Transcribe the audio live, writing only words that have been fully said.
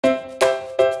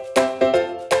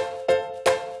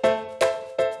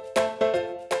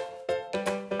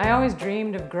always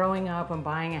dreamed of growing up and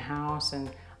buying a house, and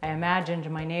I imagined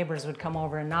my neighbors would come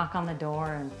over and knock on the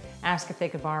door and ask if they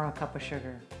could borrow a cup of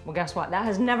sugar. Well, guess what? That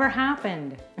has never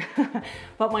happened.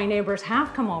 But my neighbors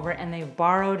have come over and they've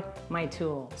borrowed my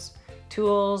tools.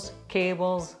 Tools,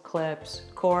 cables, clips,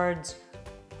 cords,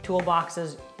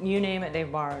 toolboxes, you name it,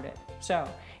 they've borrowed it. So,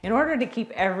 in order to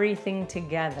keep everything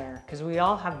together, because we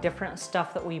all have different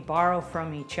stuff that we borrow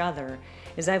from each other,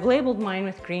 is I've labeled mine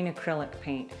with green acrylic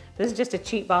paint. This is just a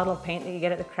cheap bottle of paint that you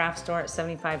get at the craft store at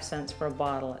 75 cents for a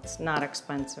bottle. It's not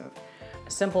expensive. A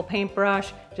simple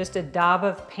paintbrush, just a dab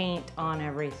of paint on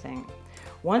everything.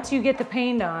 Once you get the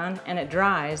paint on and it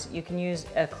dries, you can use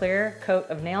a clear coat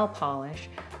of nail polish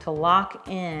to lock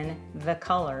in the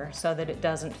color so that it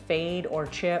doesn't fade or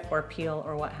chip or peel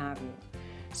or what have you.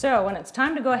 So when it's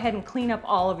time to go ahead and clean up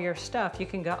all of your stuff, you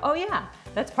can go, oh yeah,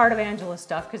 that's part of Angela's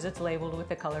stuff because it's labeled with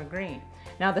the color green.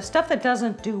 Now the stuff that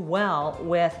doesn't do well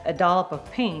with a dollop of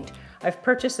paint, I've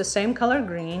purchased the same color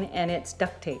green and it's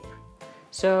duct tape.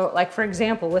 So like for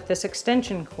example, with this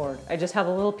extension cord, I just have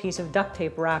a little piece of duct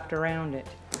tape wrapped around it.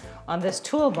 On this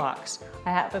toolbox, I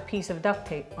have a piece of duct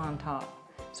tape on top.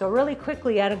 So really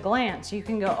quickly at a glance, you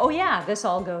can go, oh yeah, this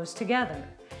all goes together.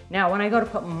 Now, when I go to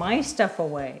put my stuff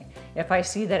away, if I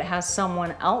see that it has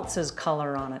someone else's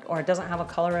color on it or it doesn't have a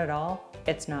color at all,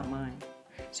 it's not mine.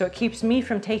 So it keeps me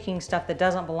from taking stuff that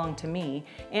doesn't belong to me,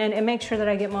 and it makes sure that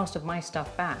I get most of my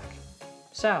stuff back.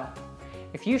 So,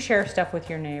 if you share stuff with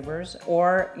your neighbors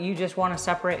or you just want to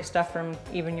separate stuff from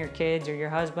even your kids or your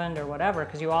husband or whatever,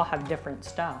 because you all have different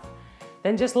stuff,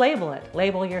 then just label it.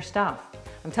 Label your stuff.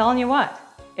 I'm telling you what,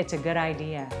 it's a good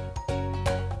idea.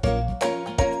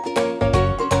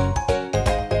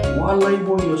 Why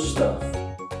label your stuff?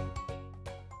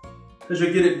 Because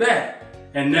you'll get it back,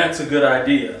 and that's a good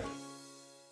idea.